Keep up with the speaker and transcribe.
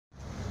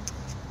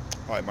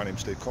Hi, my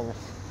name's Connell,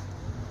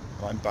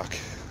 and I'm back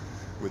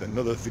with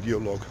another video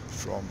log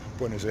from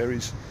Buenos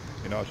Aires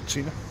in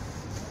Argentina.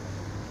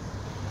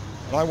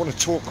 And I want to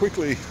talk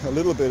quickly a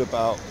little bit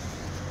about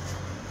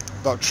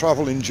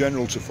travel in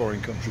general to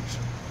foreign countries.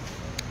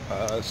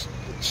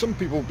 Some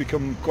people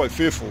become quite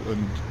fearful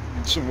and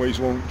in some ways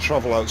won't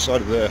travel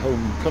outside of their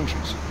home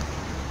countries.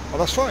 And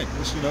that's fine,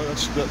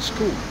 that's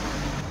cool.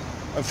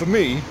 And for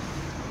me,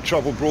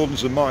 travel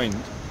broadens the mind,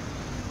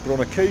 but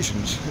on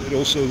occasions it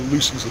also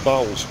loosens the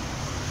bowels.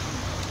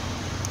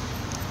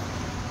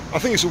 I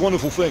think it's a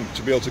wonderful thing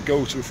to be able to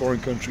go to a foreign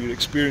country and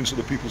experience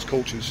other people's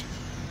cultures.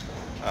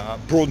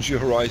 Broadens your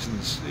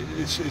horizons.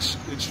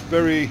 It's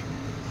very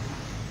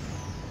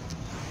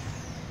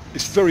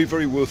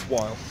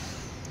worthwhile.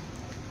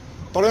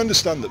 But I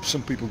understand that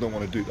some people don't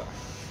want to do that.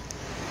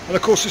 And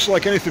of course, just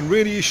like anything,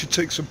 really, you should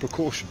take some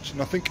precautions. And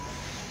I think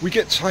we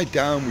get tied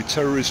down with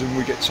terrorism,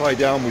 we get tied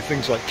down with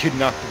things like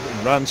kidnapping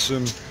and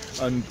ransom,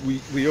 and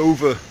we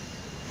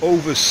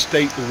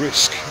overstate the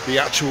risk, the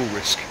actual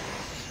risk.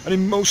 And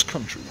in most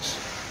countries,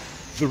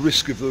 the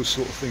risk of those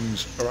sort of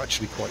things are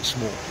actually quite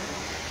small.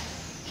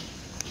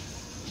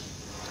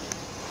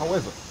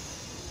 However,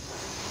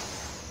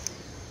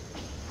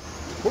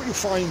 what you'll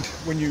find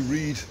when you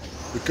read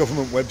the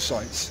government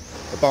websites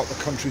about the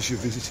countries you're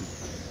visiting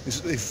is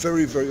that they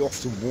very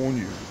often warn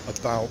you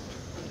about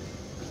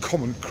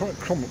common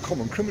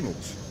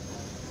criminals.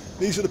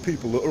 These are the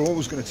people that are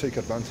always going to take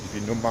advantage of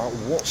you no matter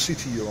what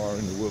city you are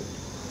in the world.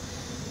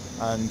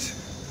 And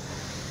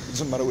it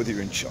doesn't matter whether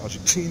you're in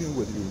Argentina,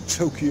 whether you're in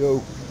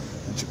Tokyo,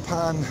 in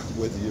Japan,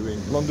 whether you're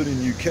in London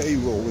in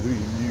UK, or whether you're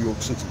in New York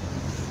City.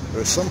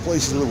 There are some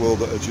places in the world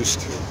that are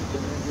just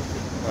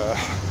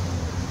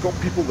got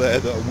people there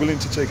that are willing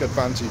to take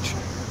advantage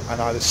and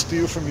either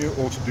steal from you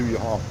or to do you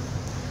harm.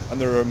 And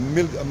there are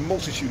a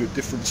multitude of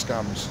different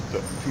scams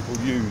that people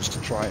use to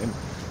try and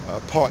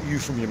part you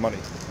from your money.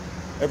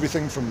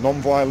 Everything from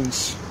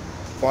non-violence,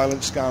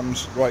 violent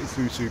scams, right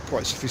through to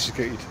quite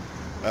sophisticated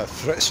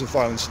threats of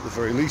violence at the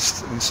very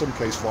least, and in some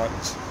cases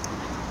violence.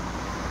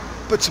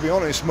 But to be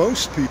honest,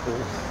 most people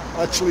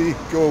actually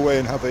go away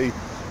and have a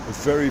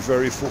very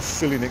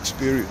fulfilling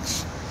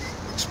experience.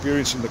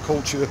 Experiencing the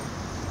culture,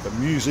 the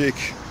music,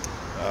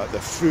 the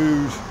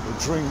food, the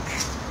drink,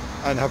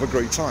 and have a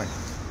great time.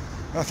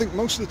 And I think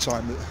most of the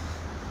time that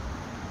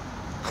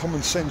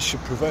common sense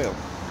should prevail.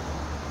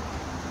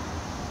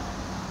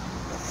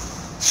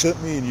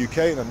 Certainly in UK,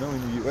 and I know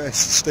in the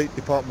US, the State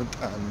Department,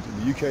 and in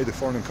the UK, the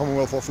Foreign and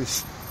Commonwealth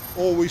Office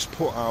always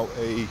put out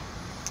a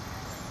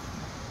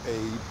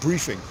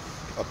briefing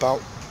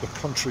about the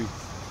country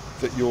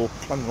that you're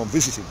planning on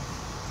visiting.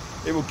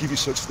 It will give you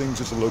such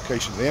things as the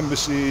location of the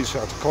embassies,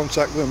 how to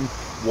contact them,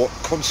 what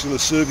consular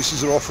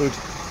services are offered.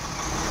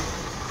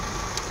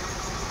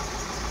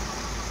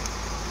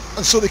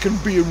 And so they can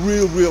be a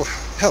real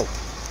help.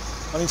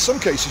 And in some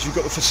cases you've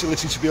got the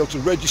facility to be able to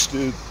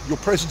register your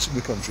presence in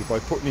the country by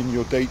putting in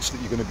your dates that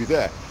you're going to be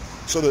there,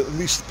 so that at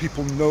least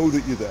people know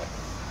that you're there.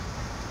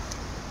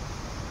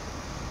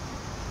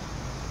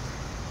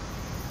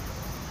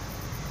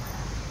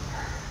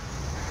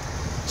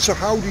 So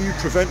how do you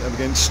prevent them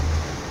against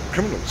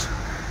criminals?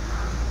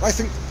 I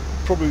think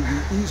probably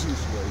the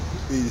easiest way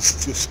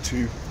is just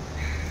to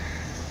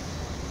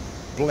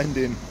blend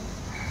in.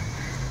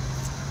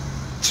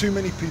 Too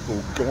many people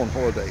go on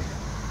holiday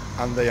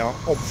and they are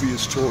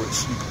obvious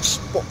tourists. You can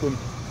spot them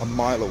a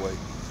mile away.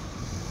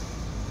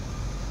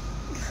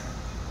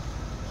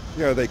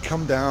 You know, they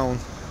come down,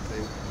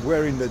 they're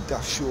wearing their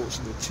daft shorts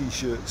and their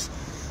t-shirts.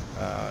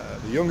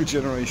 The younger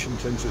generation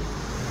tend to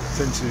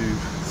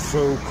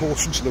throw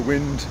caution to the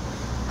wind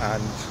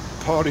and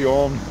party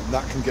on, and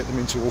that can get them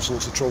into all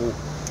sorts of trouble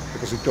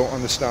because they don't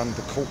understand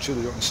the culture,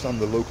 they don't understand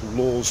the local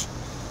laws.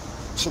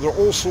 So there are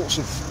all sorts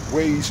of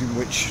ways in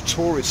which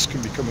tourists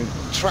can become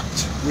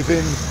trapped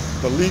within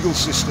the legal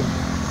system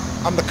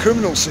and the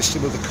criminal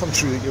system of the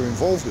country that you're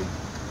involved in.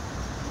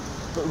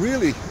 But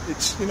really,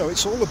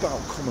 it's all about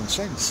common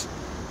sense.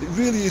 It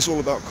really is all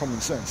about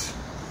common sense.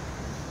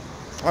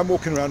 I'm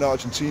walking around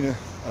Argentina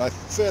and I'm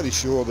fairly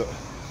sure that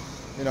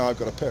I've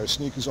got a pair of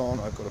sneakers on,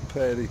 I've got a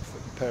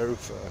pair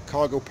of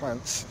cargo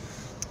pants,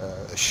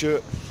 a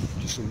shirt,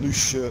 just a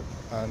loose shirt,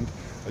 and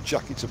a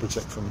jacket to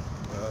protect from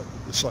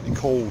the slightly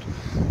cold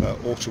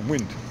autumn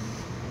wind.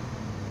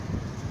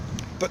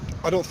 But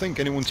I don't think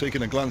anyone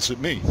taking a glance at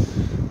me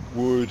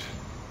would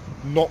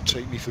not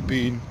take me for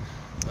being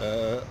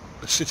a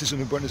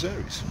citizen of Buenos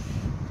Aires.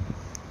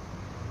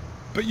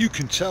 But you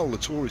can tell the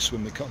tourists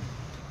when they come.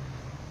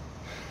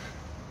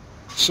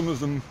 Some of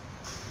them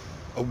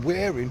are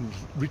wearing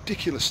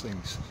ridiculous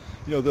things.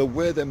 They'll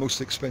wear their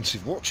most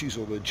expensive watches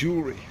or their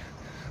jewellery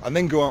and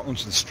then go out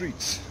onto the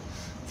streets.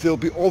 They'll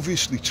be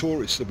obviously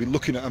tourists. They'll be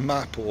looking at a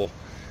map or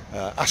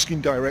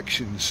asking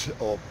directions,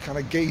 or kind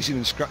of gazing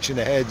and scratching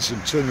their heads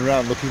and turning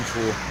around looking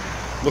for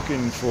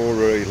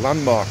a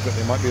landmark that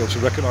they might be able to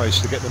recognise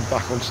to get them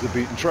back onto the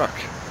beaten track.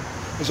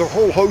 There's a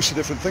whole host of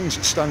different things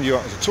that stand you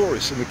out as a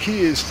tourist, and the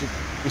key is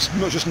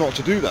not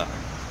to do that.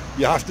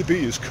 You have to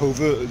be as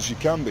covert as you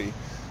can be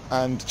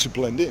and to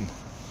blend in.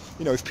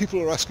 You know, if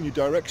people are asking you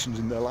directions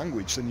in their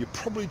language, then you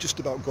probably just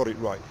about got it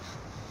right.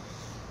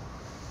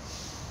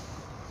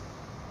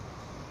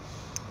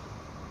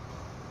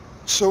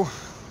 So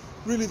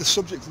really the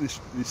subject of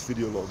this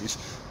video log is,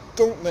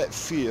 don't let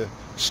fear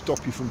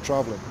stop you from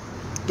travelling.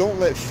 Don't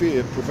let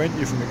fear prevent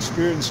you from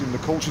experiencing the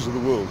cultures of the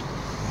world.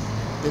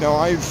 You know,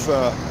 I've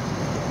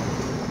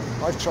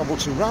travelled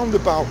to round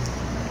about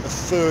a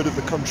third of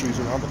the countries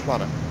around the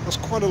planet. That's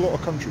quite a lot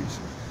of countries.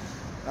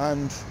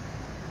 And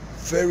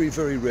very,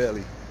 very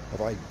rarely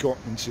have I got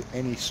into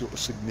any sort of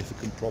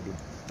significant problem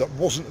that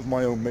wasn't of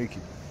my own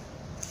making.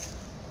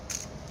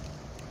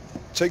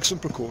 Take some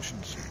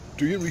precautions.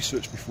 Do your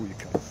research before you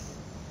come.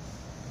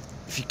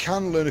 If you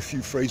can, learn a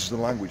few phrases of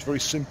the language, very,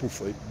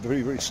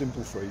 very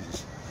simple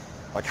phrases,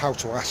 like how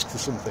to ask for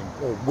something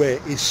or where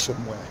is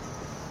somewhere.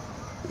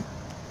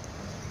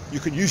 You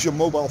can use your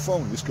mobile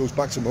phone. This goes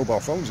back to mobile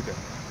phones again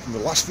from the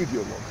last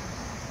video log,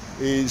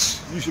 is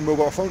use your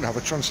mobile phone to have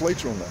a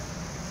translator on there.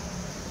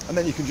 And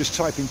then you can just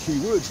type in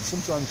keywords, and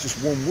sometimes just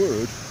one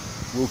word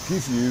will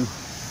give you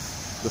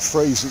the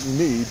phrase that you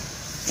need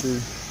to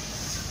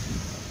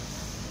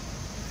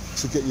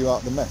get you out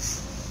of the mess.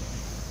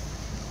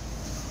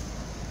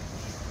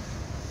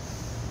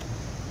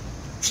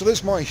 So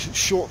there's my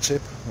short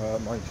tip,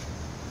 my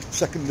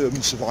second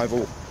urban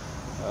survival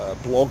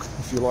blog,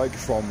 if you like,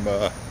 from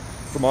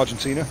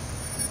Argentina.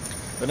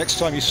 The next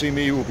time you see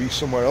me will be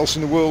somewhere else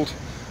in the world,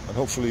 and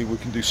hopefully we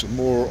can do some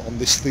more on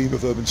this theme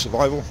of urban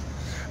survival.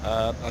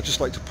 I'd just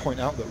like to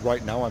point out that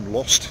right now I'm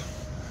lost.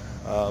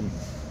 I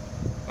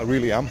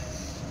really am.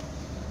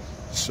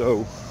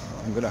 So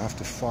I'm going to have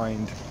to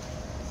find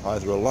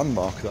either a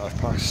landmark that I've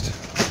passed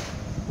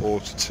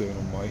or to turn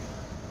on my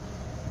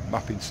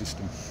mapping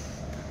system.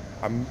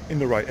 I'm in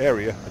the right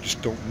area, I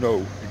just don't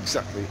know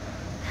exactly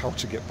how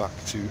to get back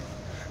to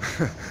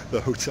the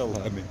hotel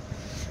that I'm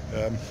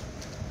in.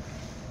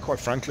 Quite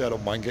frankly, I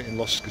don't mind getting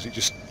lost because it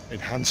just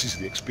enhances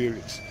the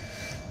experience.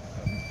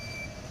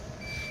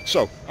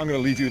 So I'm going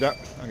to leave you that.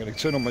 I'm going to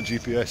turn on my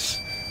GPS.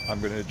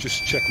 I'm going to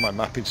just check my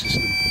mapping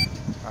system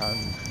and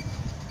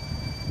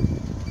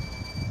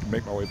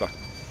make my way back.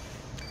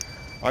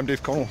 I'm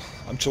Dave Connell.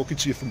 I'm talking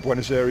to you from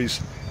Buenos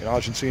Aires in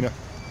Argentina,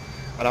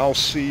 and I'll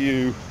see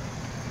you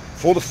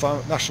for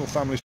the National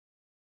Family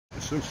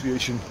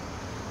Association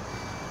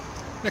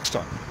next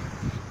time.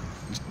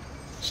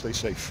 Stay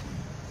safe.